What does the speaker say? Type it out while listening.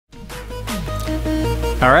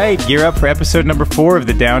All right, gear up for episode number 4 of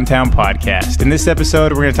the Downtown Podcast. In this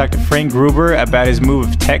episode, we're going to talk to Frank Gruber about his move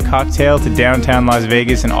of Tech Cockail to downtown Las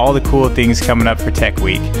Vegas and all the cool things coming up for Tech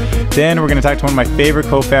Week. Then we're going to talk to one of my favorite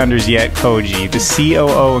co-founders yet, Koji, the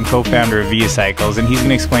COO and co-founder of viaCycles, and he's going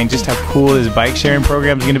to explain just how cool his bike sharing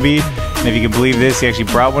program is going to be. And if you can believe this, he actually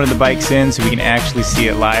brought one of the bikes in so we can actually see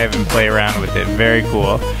it live and play around with it. Very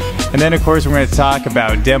cool. And then, of course, we're going to talk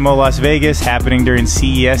about Demo Las Vegas happening during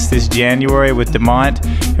CES this January with Demont.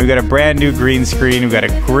 And we've got a brand new green screen. We've got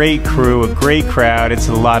a great crew, a great crowd. It's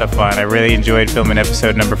a lot of fun. I really enjoyed filming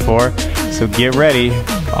episode number 4. So get ready.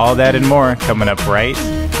 All that and more coming up right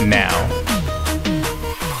now.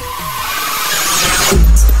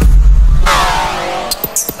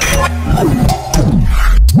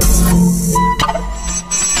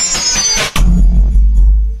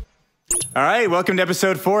 All right, welcome to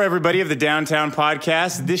episode 4, everybody, of the Downtown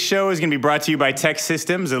Podcast. This show is going to be brought to you by Tech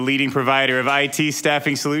Systems, a leading provider of IT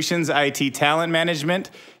staffing solutions, IT talent management,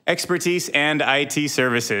 expertise, and IT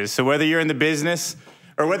services. So whether you're in the business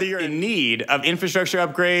or whether you're in need of infrastructure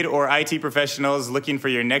upgrade or IT professionals looking for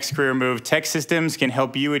your next career move, Tech Systems can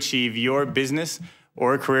help you achieve your business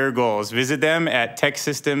or career goals. Visit them at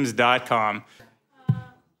techsystems.com.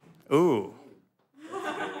 Ooh.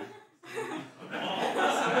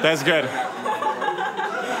 That's good.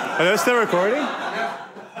 Are those still recording? All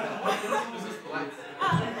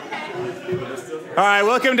right,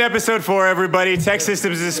 welcome to episode 4, everybody. Tech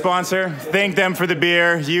Systems is a sponsor. Thank them for the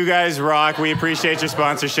beer. You guys rock. We appreciate your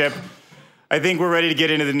sponsorship. I think we're ready to get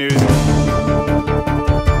into the news.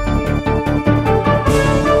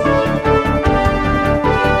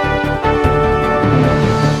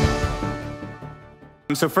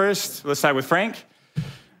 So first, let's start with Frank.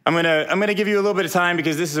 I'm gonna give you a little bit of time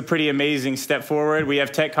because this is a pretty amazing step forward. We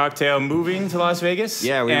have Tech Cockail moving to Las Vegas,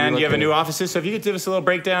 and you have a new offices. So if you could give us a little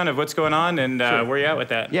breakdown of what's going on and where you're at with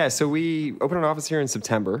that. Yeah, so we opened an office here in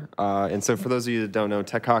September, and so for those of you that don't know,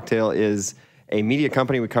 Tech Cockail is a media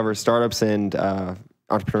company. We cover startups and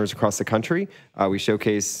entrepreneurs across the country. We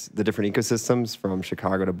showcase the different ecosystems from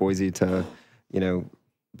Chicago to Boise to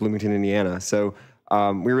Bloomington, Indiana. So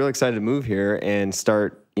we're really excited to move here and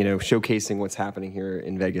start showcasing what's happening here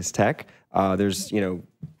in Vegas Tech. There's,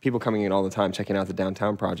 people coming in all the time checking out the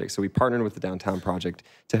Downtown Project. So we partnered with the Downtown Project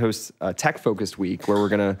to host a tech-focused week where we're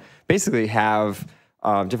going to basically have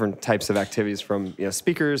different types of activities from,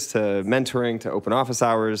 speakers to mentoring to open office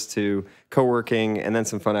hours to co-working, and then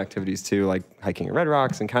some fun activities too, like hiking at Red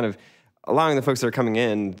Rocks, and kind of allowing the folks that are coming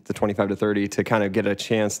in, the 25 to 30, to kind of get a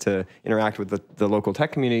chance to interact with the local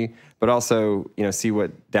tech community, but also, see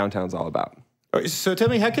what downtown's all about. So tell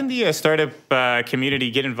me, how can the startup community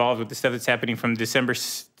get involved with the stuff that's happening from December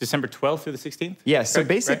 12th through the 16th? Yeah, so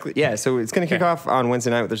basically, so it's going to kick off on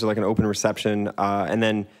Wednesday night. There's like an open reception. And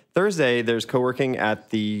then Thursday, there's co-working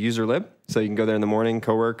at the User Lib. So you can go there in the morning,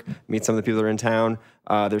 co-work, meet some of the people that are in town.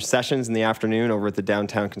 There's sessions in the afternoon over at the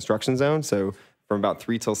Downtown Construction Zone. So from about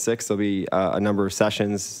 3 till 6, there'll be a number of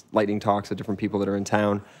sessions, lightning talks with different people that are in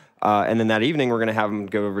town. And then that evening, we're going to have them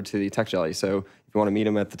go over to the Tech Jelly. So if you want to meet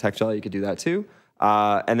them at the Tech Jelly, you could do that too.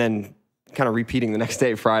 And then kind of repeating the next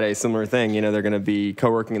day, Friday, similar thing. They're going to be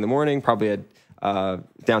co-working in the morning, probably at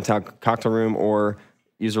Downtown Cocktail Room or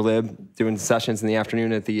User Lib, doing sessions in the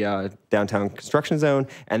afternoon at the Downtown Construction Zone.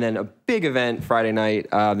 And then a big event Friday night.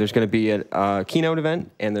 There's going to be a keynote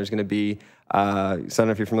event, and there's going to be so I don't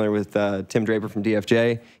know if you're familiar with Tim Draper from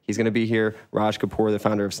DFJ. He's going to be here. Raj Kapoor, the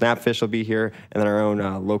founder of Snapfish, will be here. And then our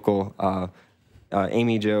own local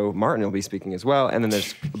Amy Jo Martin will be speaking as well. And then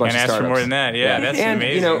there's a bunch of startups. And ask for more than that. Yeah, that's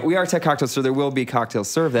amazing. We are Tech Cocktails, so there will be cocktails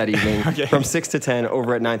served that evening from 6 to 10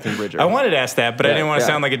 over at 9th and Bridger. I wanted to ask that, but I didn't want to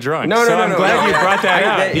sound like a drunk. No, I'm glad you brought that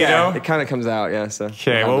out. It kind of comes out, So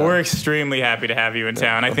okay, well, we're extremely happy to have you in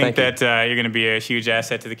town. I think that you're going to be a huge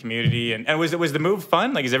asset to the community. And was the move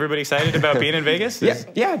fun? Like, is everybody excited about being in Vegas?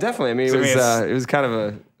 Yeah, definitely. I mean, it was kind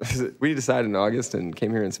of we decided in August and came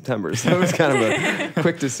here in September, so it was kind of a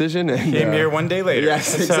quick decision. And came here one day later.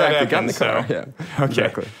 Yes, exactly. Got in the car. Yeah, okay.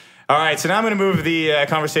 Exactly. All right, so now I'm going to move the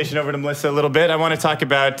conversation over to Melissa a little bit. I want to talk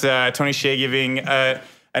about Tony Hsieh giving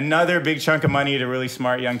another big chunk of money to really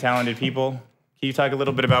smart, young, talented people. Can you talk a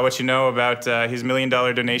little bit about what you know about his $1 million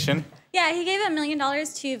donation? Yeah, he gave $1 million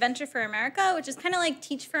to Venture for America, which is kind of like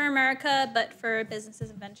Teach for America, but for businesses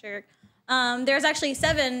and venture. There's actually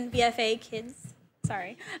 7 VFA kids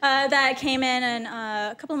that came in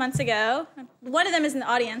a couple of months ago. One of them is in the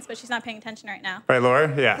audience, but she's not paying attention right now. Right,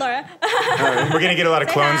 Laura? Yeah. Laura. We're going to get a lot of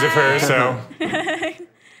clones of her, so.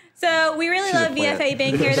 So we really love VFA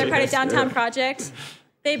being here. They're part of Downtown Project.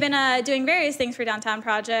 they've been doing various things for Downtown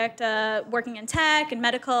Project, working in tech and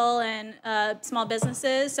medical and small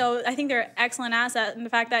businesses. So I think they're an excellent asset, and the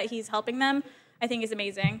fact that he's helping them, I think, is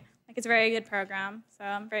amazing. Like, it's a very good program, so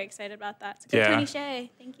I'm very excited about that. So go Tony Shea.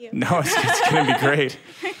 Thank you. No, it's going to be great.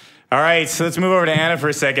 All right, so let's move over to Anna for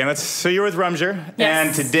a second. So you're with Rumser,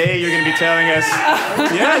 and today you're going to be telling us.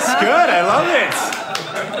 Yes, good. I love it.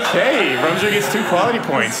 Okay, Rumser gets 2 quality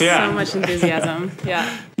points. Yeah, so much enthusiasm.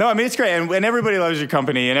 Yeah. No, I mean it's great, and everybody loves your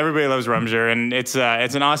company, and everybody loves Rumser, and it's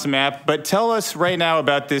an awesome app. But tell us right now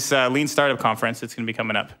about this Lean Startup Conference that's going to be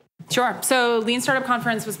coming up. Sure. So Lean Startup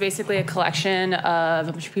Conference was basically a collection of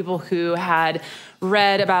a bunch of people who had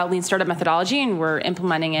read about Lean Startup methodology and were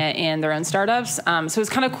implementing it in their own startups. So it was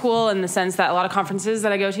kind of cool in the sense that a lot of conferences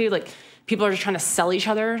that I go to, like, people are just trying to sell each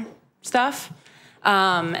other stuff.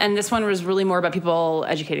 And this one was really more about people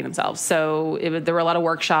educating themselves. So there were a lot of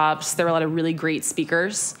workshops. There were a lot of really great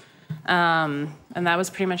speakers. And that was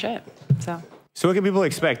pretty much it. So what can people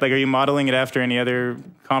expect? Like, are you modeling it after any other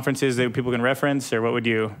conferences that people can reference, or what would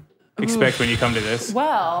you expect when you come to this?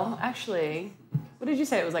 Well, actually, what did you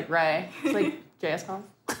say? It was like Ray. It's like JSConf.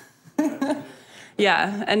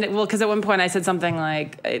 Yeah, and because at one point I said something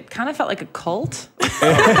like it kind of felt like a cult. Did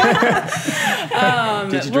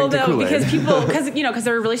you drink the Kool-Aid? because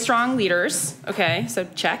there were really strong leaders. Okay, so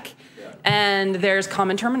check. And there's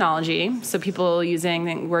common terminology, so people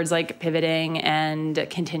using words like pivoting and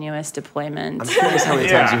continuous deployment. I'm curious how many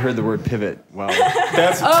times you heard the word pivot. Wow.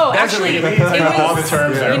 Actually, it was, all the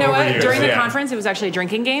terms you know what? During the conference, it was actually a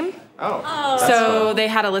drinking game. So they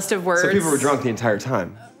had a list of words. So people were drunk the entire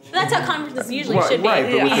time. That's how conferences usually should be.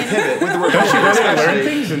 Right, but with the pivot, with the word don't you really learn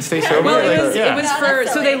things and stay sober? Well, it was for,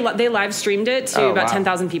 so they live streamed it to about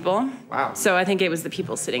 10,000 people. Wow. So I think it was the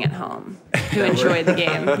people sitting at home who enjoyed the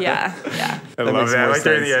game. Yeah. I love that. Like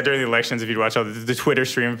during the elections, if you'd watch all the Twitter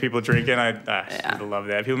stream of people drinking, I love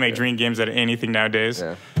that. People make drink games out of anything nowadays.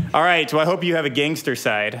 Yeah. All right, well, I hope you have a gangster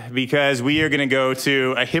side, because we are going to go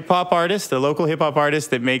to a hip-hop artist, a local hip-hop artist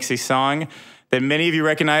that makes a song that many of you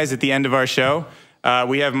recognize at the end of our show.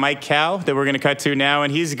 We have Mike Cow that we're going to cut to now,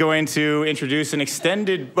 and he's going to introduce an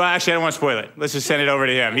extended... Well, actually, I don't want to spoil it. Let's just send it over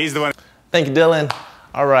to him. He's the one... Thank you, Dylan.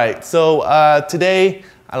 All right, so today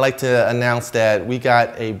I'd like to announce that we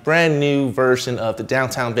got a brand new version of the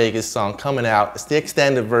Downtown Vegas song coming out. It's the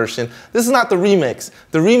extended version. This is not the remix.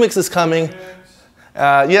 The remix is coming.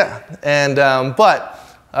 But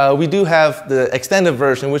we do have the extended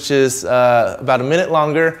version, which is about a minute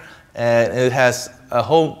longer, and it has a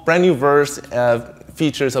whole brand new verse,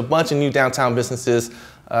 features a bunch of new downtown businesses.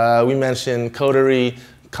 We mentioned Coterie,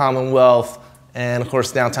 Commonwealth, and of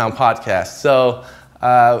course Downtown Podcast. So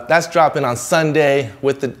that's dropping on Sunday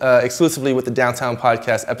with exclusively with the Downtown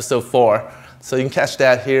Podcast episode 4. So you can catch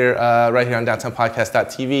that here right here on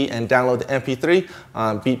downtownpodcast.tv and download the MP3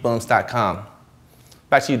 on beatbums.com.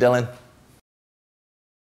 Back to you, Dylan.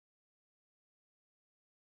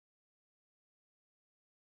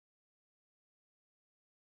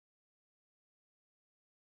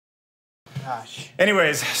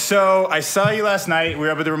 Anyways, so I saw you last night. We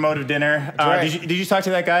were up at the Remotive dinner. Did you talk to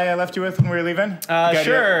that guy I left you with when we were leaving?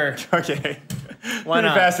 Sure. Okay. Why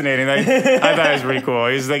not? Fascinating. I thought it was pretty cool.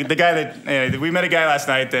 He's like the guy that we met a guy last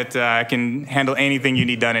night that can handle anything you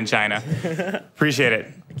need done in China. Appreciate it.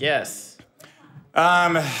 Yes.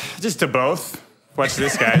 Just to both. Watch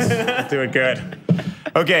this, guys. Doing good.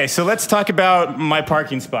 Okay, so let's talk about my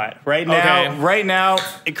parking spot. Right now,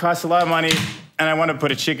 it costs a lot of money, and I want to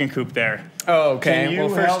put a chicken coop there. Oh, okay. Well,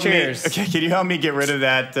 first, cheers. Can you help me get rid of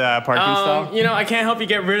that parking stall? You know, I can't help you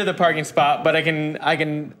get rid of the parking spot, but I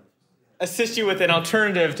can assist you with an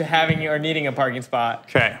alternative to having or needing a parking spot.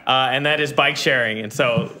 Okay. And that is bike sharing. And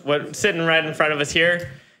so what's sitting right in front of us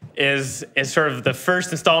here is sort of the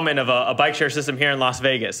first installment of a bike share system here in Las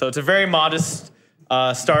Vegas. So it's a very modest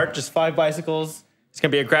start, just 5 bicycles. It's going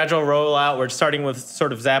to be a gradual rollout. We're starting with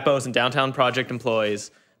sort of Zappos and Downtown Project employees,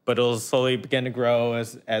 but it'll slowly begin to grow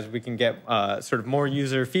as we can get sort of more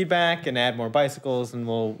user feedback and add more bicycles, and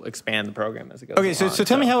we'll expand the program as it goes. Okay, so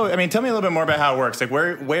tell me tell me a little bit more about how it works. Like,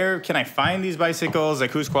 where can I find these bicycles?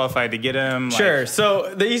 Like, who's qualified to get them? Sure.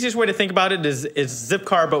 So the easiest way to think about it is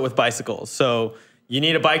Zipcar, but with bicycles. So you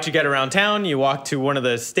need a bike to get around town. You walk to one of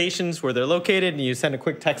the stations where they're located, and you send a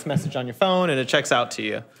quick text message on your phone, and it checks out to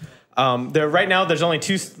you. Right now, there's only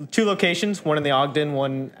two locations, one in the Ogden,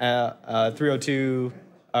 one 302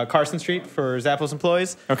 Carson Street for Zappos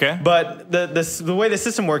employees. Okay. But the way the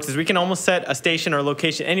system works is we can almost set a station or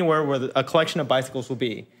location anywhere where a collection of bicycles will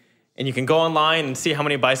be. And you can go online and see how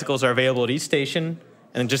many bicycles are available at each station,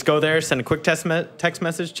 and then just go there, send a quick text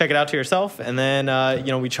message, check it out to yourself, and then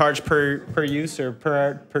we charge per use or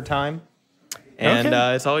per time. and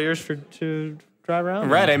Okay. it's all yours to drive around.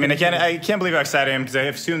 Right. I mean, I can't believe how excited I am because I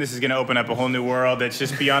assume this is going to open up a whole new world that's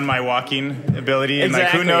just beyond my walking ability. And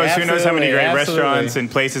Exactly, like, who knows how many great absolutely. restaurants and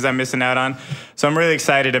places I'm missing out on. So I'm really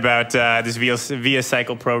excited about this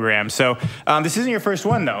viaCycle program. So this isn't your first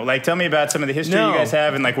one though. Like, tell me about some of the history No. you guys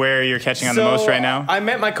have and like where you're catching on the most right now. I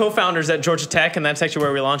met my co-founders at Georgia Tech, and that's actually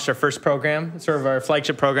where we launched our first program. It's sort of our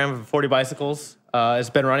flagship program of 40 bicycles. It's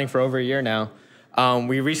been running for over a year now.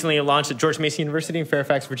 We recently launched at George Mason University in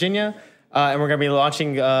Fairfax, Virginia. And we're going to be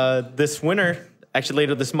launching this winter, actually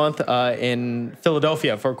later this month, in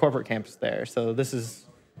Philadelphia for a corporate campus there. So this is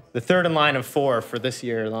the third in line of 4 for this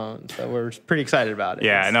year alone. So we're pretty excited about it.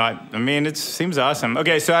 Yeah, no, I mean, it seems awesome.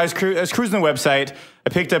 Okay, so I was cruising the website. I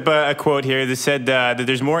picked up a quote here that said that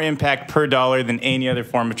there's more impact per dollar than any other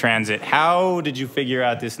form of transit. How did you figure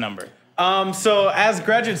out this number? So as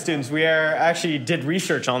graduate students, we actually did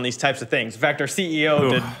research on these types of things. In fact, our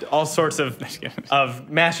CEO did all sorts of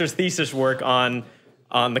master's thesis work on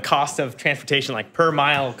the cost of transportation, like per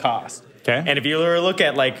mile cost. Okay. And if you look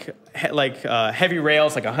at heavy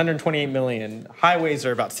rails, like 128 million, highways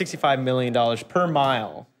are about $65 million per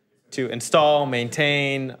mile to install,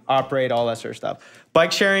 maintain, operate, all that sort of stuff.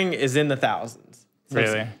 Bike sharing is in the thousands. So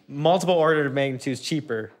Really? it's multiple order of magnitudes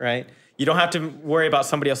cheaper, right? You don't have to worry about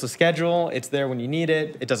somebody else's schedule. It's there when you need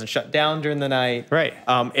it. It doesn't shut down during the night. Right.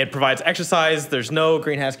 It provides exercise. There's no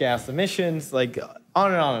greenhouse gas emissions, like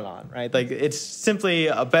on and on and on, right? Like it's simply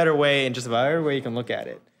a better way in just about every way you can look at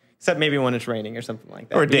it. Except maybe when it's raining or something like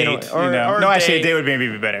that. Or But, you know, date. or No, a actually, a date. date would maybe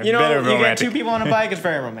be better. You know, better you get romantic. 2 people on a bike, it's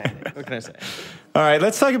very romantic. What can I say? All right,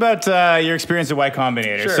 let's talk about your experience at Y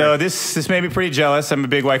Combinator. Sure. So this made me pretty jealous. I'm a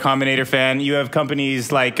big Y Combinator fan. You have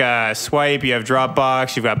companies like Swipe, you have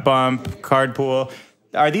Dropbox, you've got Bump, Cardpool.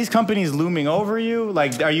 Are these companies looming over you?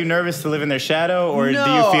 Like, are you nervous to live in their shadow, or do you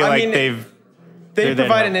No, feel I like mean, they're They there to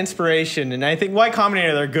provide help? an inspiration, and I think Y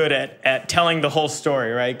Combinator, they're good at telling the whole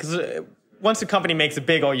story, right? Because once a company makes it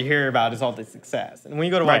big, all you hear about is all the success. And when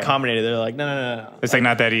you go to Right. Y Combinator, they're like, no. It's like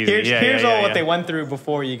not that easy. Here's yeah, all what yeah. they went through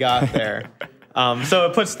before you got there. So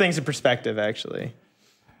it puts things in perspective, actually.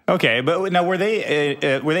 Okay, but now were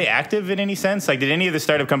they active in any sense? Like, did any of the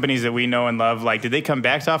startup companies that we know and love, like, did they come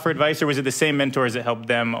back to offer advice, or was it the same mentors that helped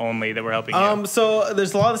them only that were helping you? So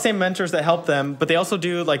there's a lot of the same mentors that help them, but they also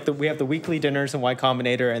do we have the weekly dinners in Y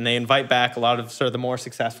Combinator, and they invite back a lot of sort of the more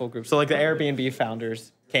successful groups. So like the Airbnb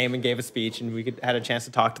founders came and gave a speech, and we had a chance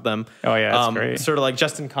to talk to them. Oh, yeah, that's great. Sort of like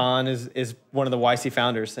Justin Kahn is one of the YC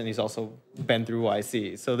founders, and he's also been through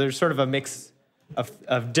YC. So there's sort of a mix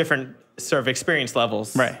of different sort of experience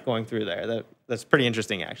levels Right. going through there. That's pretty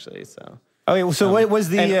interesting, actually. So. Okay, so what was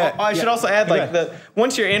the... And I should also add, Go ahead.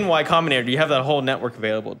 once you're in Y Combinator, you have that whole network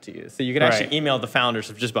available to you. So you can actually Right. email the founders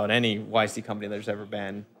of just about any YC company there's ever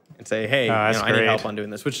been and say, hey, that's I need great. help on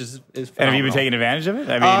doing this, which is phenomenal. And have you been taking advantage of it?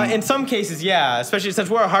 I mean, In some cases, yeah, especially since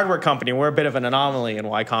we're a hardware company, we're a bit of an anomaly in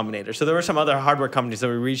Y Combinator. So there were some other hardware companies that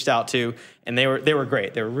we reached out to, and they were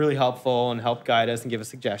great. They were really helpful and helped guide us and give us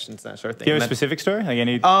suggestions and that sort of thing. do you have a And then- specific story? Like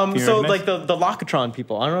any? so like the Locatron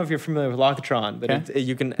people. I don't know if you're familiar with Locatron, but Okay.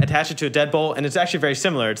 you can attach it to a deadbolt, and it's actually very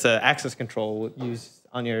similar. It's an access control used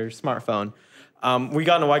on your smartphone. We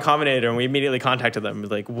got into Y Combinator, and we immediately contacted them.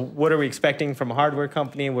 Like, what are we expecting from a hardware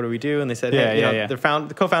company? What do we do? And they said, hey, Yeah.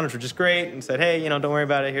 the co-founders were just great, and said, hey, don't worry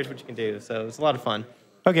about it. Here's what you can do. So it's a lot of fun.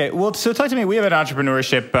 Okay, well, so talk to me. We have an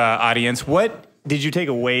entrepreneurship audience. What did you take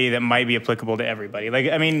away that might be applicable to everybody? Like,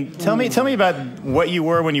 I mean, tell me about what you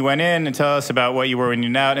were when you went in, and tell us about what you were when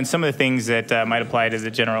you're out, and some of the things that might apply to the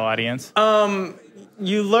general audience.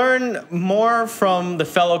 You learn more from the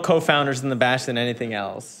fellow co-founders in the batch than anything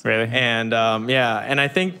else. Really? And and I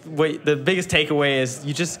think the biggest takeaway is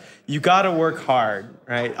you got to work hard,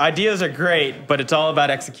 right? Ideas are great, but it's all about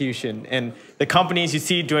execution. And the companies you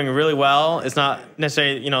see doing really well is not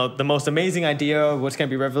necessarily the most amazing idea, what's going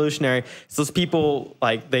to be revolutionary. It's those people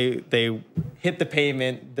they hit the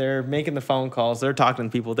pavement, they're making the phone calls, they're talking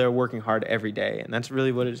to people, they're working hard every day, and that's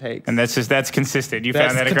really what it takes. And that's consistent. You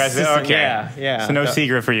found that That's aggressive. consistent, Okay, yeah. So no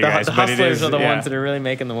secret for you guys, The but it hustlers is are the yeah. ones that are really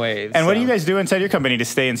making the waves. And what do so. you guys do inside your company to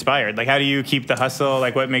stay inspired? Like, how do you keep the hustle?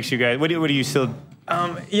 Like, what makes you guys? What do you still?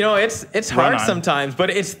 It's Run hard on. sometimes, but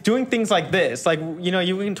it's doing things like this. Like, you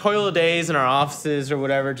can toil the days in our offices or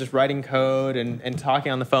whatever, just writing code and talking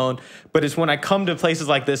on the phone. But it's when I come to places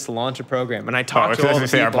like this to launch a program and I talk to all the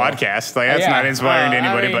say our people. podcast. Like, that's Yeah. not inspiring to I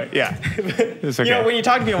anybody, mean- but yeah, it's okay. When you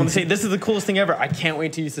talk to people and they say, this is the coolest thing ever, I can't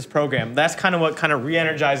wait to use this program. That's kind of what kind of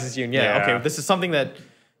re-energizes you. And Yeah. okay, this is something that,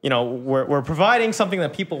 we're providing something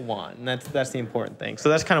that people want. And that's the important thing. So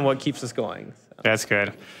that's kind of what keeps us going. So. That's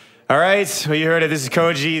good. All right, well, you heard it. This is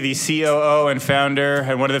Koji, the COO and founder,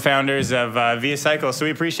 and one of the founders of viaCycle. So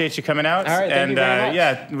we appreciate you coming out. All right, thank you very much.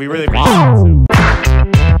 Yeah, we really appreciate it.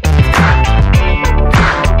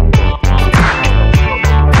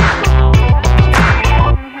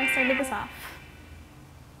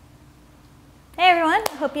 Hey everyone,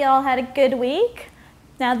 hope you all had a good week.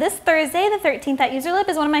 Now this Thursday, the 13th at UserLib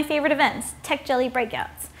is one of my favorite events, Tech Jelly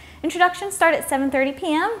Breakouts. Introductions start at 7:30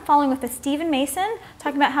 p.m., following with Stephen Mason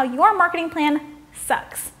talking about how your marketing plan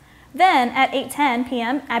sucks. Then at 8:10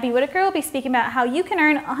 p.m., Abby Whitaker will be speaking about how you can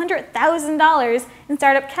earn $100,000 in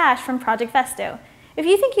startup cash from Project Festo. If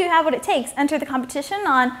you think you have what it takes, enter the competition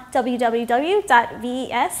on www.ves.to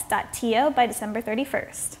by December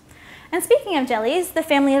 31st. And speaking of jellies, the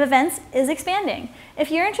family of events is expanding.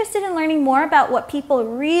 If you're interested in learning more about what people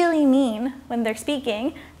really mean when they're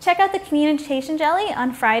speaking, check out the Communication Jelly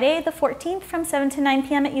on Friday the 14th from 7 to 9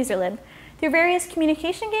 p.m. at UserLib. Through various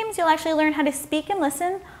communication games, you'll actually learn how to speak and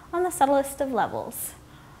listen on the subtlest of levels.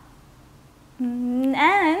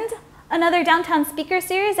 And another downtown speaker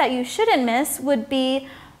series that you shouldn't miss would be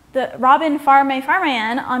the Robin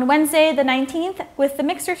Farmayan on Wednesday the 19th, with the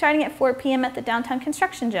mixer starting at 4 p.m. at the Downtown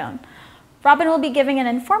Construction Zone. Robin will be giving an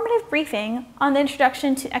informative briefing on the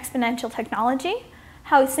introduction to exponential technology,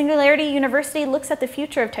 how Singularity University looks at the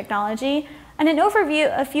future of technology, and an overview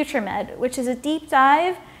of FutureMed, which is a deep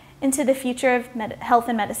dive into the future of health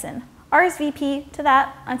and medicine. RSVP to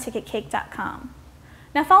that on ticketcake.com.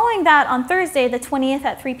 Now following that, on Thursday the 20th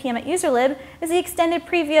at 3 p.m. at UserLib is the extended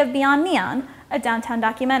preview of Beyond Neon, a downtown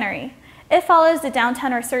documentary. It follows the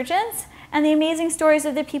downtown resurgence and the amazing stories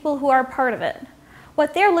of the people who are part of it.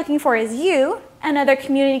 What they're looking for is you and other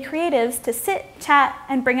community creatives to sit, chat,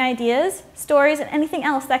 and bring ideas, stories, and anything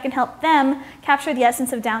else that can help them capture the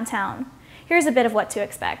essence of downtown. Here's a bit of what to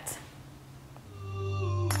expect.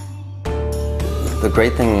 The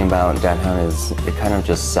great thing about downtown is it kind of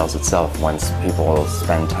just sells itself once people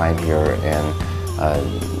spend time here and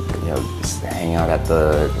just hang out at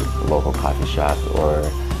the local coffee shop or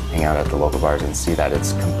hang out at the local bars and see that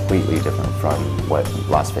it's completely different from what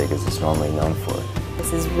Las Vegas is normally known for.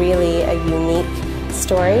 This is really a unique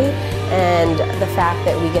story, and the fact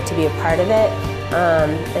that we get to be a part of it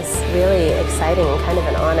is really exciting and kind of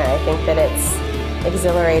an honor. I think that it's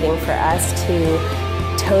exhilarating for us to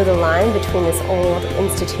toe the line between this old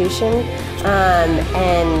institution and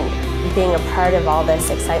being a part of all this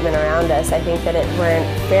excitement around us. I think that we're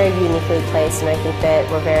very uniquely placed, and I think that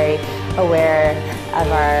we're very aware of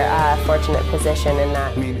our fortunate position in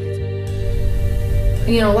that.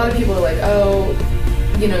 A lot of people are like, oh,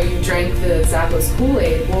 you drank the Zappos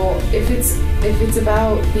Kool-Aid. Well, if it's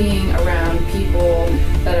about being around people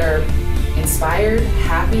that are inspired,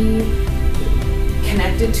 happy,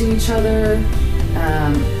 connected to each other,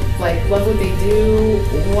 love what they do,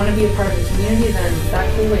 want to be a part of the community, then that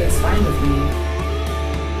Kool-Aid is fine with me.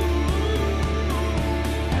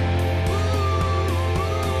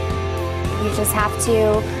 You just have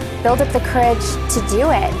to build up the courage to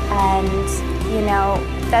do it. And,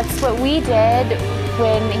 that's what we did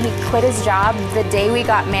when he quit his job the day we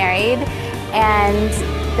got married. And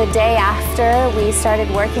the day after, we started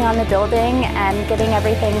working on the building and getting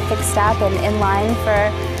everything fixed up and in line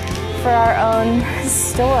for our own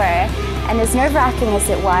store. And as nerve-wracking as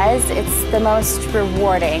it was, it's the most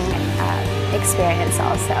rewarding experience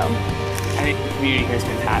also. I think the community here is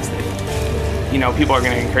fantastic. People are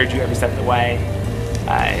going to encourage you every step of the way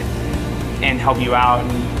and help you out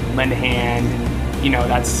and lend a hand. And,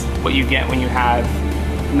 that's what you get when you have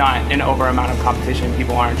not an over amount of competition.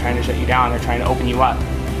 People aren't trying to shut you down, they're trying to open you up.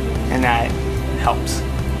 And that helps.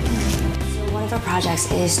 One of our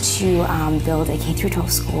projects is to build a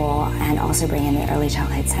K-12 school and also bring in the Early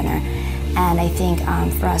Childhood Center. And I think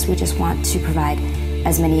for us, we just want to provide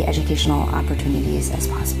as many educational opportunities as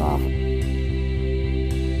possible.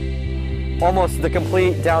 Almost the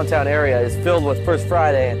complete downtown area is filled with First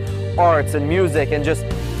Friday and arts and music and just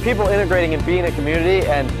people integrating and being a community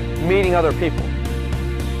and meeting other people.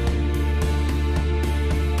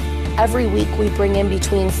 Every week we bring in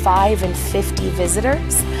between 5 and 50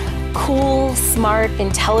 visitors. Cool, smart,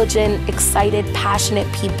 intelligent, excited,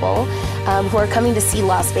 passionate people who are coming to see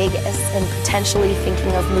Las Vegas and potentially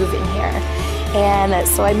thinking of moving here. And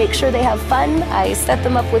so I make sure they have fun. I set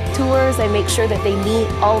them up with tours. I make sure that they meet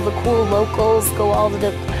all the cool locals, go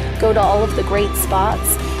to all of the great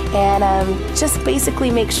spots, and just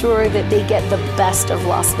basically make sure that they get the best of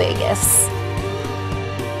Las Vegas.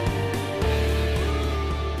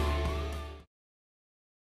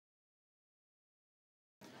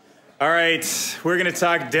 All right, we're gonna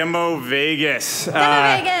talk Demo Vegas.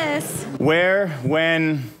 Demo Vegas. Where,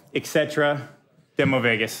 when, etc. Demo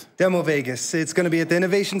Vegas. Demo Vegas. It's going to be at the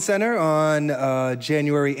Innovation Center on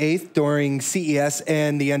January 8th during CES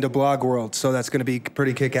and the end of Blog World. So that's going to be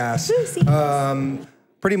pretty kick-ass.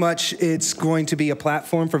 Pretty much, it's going to be a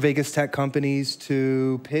platform for Vegas tech companies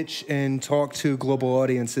to pitch and talk to global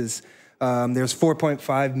audiences. There's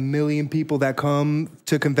 4.5 million people that come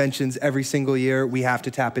to conventions every single year. We have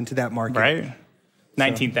to tap into that market. Right?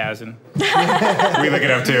 19,000. We look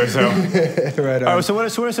it up too. So, right on. Oh, so what are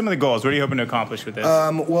some of the goals? What are you hoping to accomplish with this?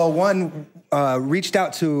 Well, one, reached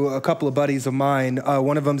out to a couple of buddies of mine.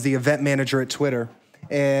 One of them's the event manager at Twitter.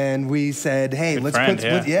 And we said, hey, let's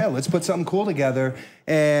put something cool together.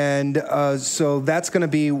 And so that's going to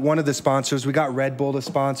be one of the sponsors. We got Red Bull to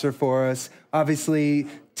sponsor for us. Obviously,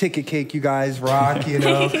 Ticket Cake, you guys rock, you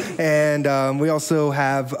know. And we also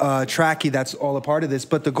have Tracky, that's all a part of this.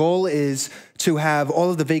 But the goal is to have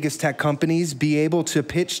all of the Vegas tech companies be able to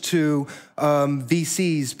pitch to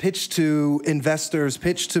VCs, pitch to investors,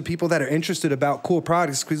 pitch to people that are interested about cool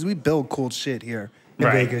products, because we build cool shit here. In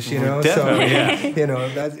Vegas, you know, so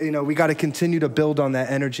we got to continue to build on that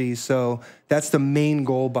energy. So that's the main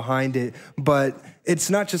goal behind it. But it's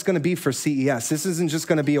not just going to be for CES. This isn't just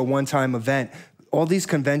going to be a one-time event. All these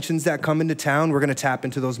conventions that come into town, we're going to tap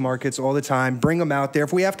into those markets all the time. Bring them out there.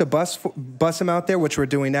 If we have to bus them out there, which we're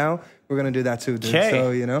doing now, we're going to do that too, dude. Okay.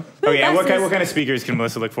 So, you know. Oh, yeah. What kind of speakers can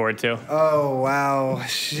Melissa look forward to? Oh, wow.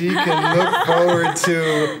 She can look forward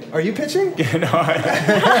to... Are you pitching? No.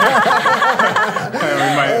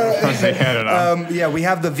 I don't know. Yeah, we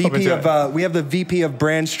have the VP of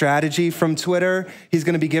brand strategy from Twitter. He's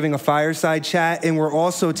going to be giving a fireside chat, and we're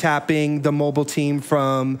also tapping the mobile team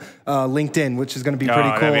from LinkedIn, which is going to be pretty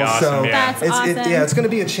cool. That'd be awesome, So That's awesome. it's going to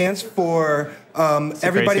be a chance for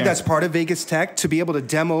everybody that's part of Vegas Tech to be able to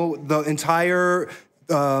demo. The entire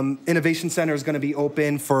Innovation Center is going to be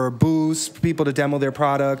open for booths, for people to demo their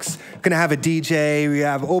products. Going to have a DJ. We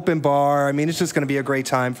have open bar. I mean, it's just going to be a great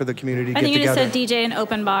time for the community to get together. I think you just said DJ and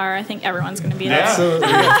open bar. I think everyone's going to be there. Absolutely.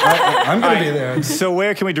 I'm going to be there. So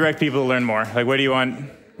where can we direct people to learn more? Like, what do we want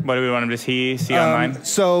them to see online?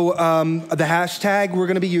 So the hashtag we're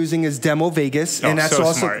going to be using is Demo Vegas, and that's so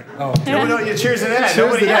also smart. cheers to that.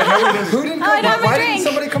 Nobody Who didn't? Why didn't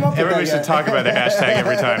somebody come up with that? Everybody should talk about the hashtag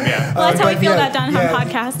every time. Yeah. Well, that's how we feel about Downtown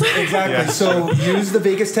Podcast. Exactly. Yeah. So use the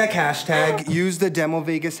Vegas Tech hashtag, use the Demo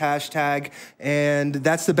Vegas hashtag, and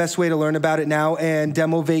that's the best way to learn about it now. And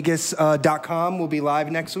demovegas.com will be live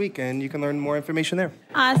next week, and you can learn more information there.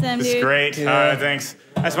 Awesome, dude. It's great. Yeah. Thanks.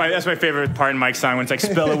 That's my favorite part in Mike's song when it's like,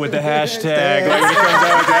 spell it with the hashtag. Like, when it comes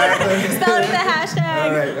out with that. Spell it with the hashtag.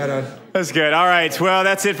 All right, right on. That's good. All right. Well,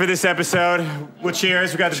 that's it for this episode. Well,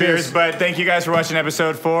 cheers. We got the beers. But thank you guys for watching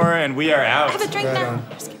episode 4, and we are out. I have a drink now.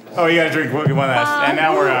 Oh, you got to drink one last. And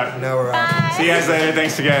now we're out. Bye. See you guys later.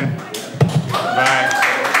 Thanks again. Bye.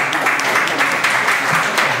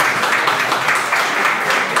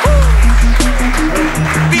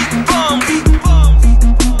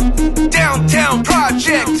 Downtown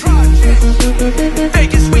Project.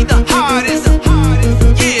 Vegas, we the hardest.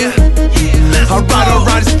 Yeah.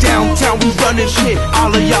 Alright, it's downtown, we running shit.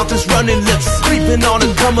 All of y'all just running lips. Creeping on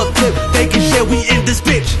a come up clip. Vegas, yeah, we in this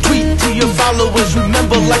bitch. Tweet to your followers,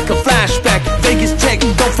 remember like a flashback. Vegas Tech,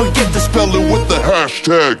 don't forget to spell it with the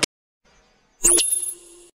hashtag.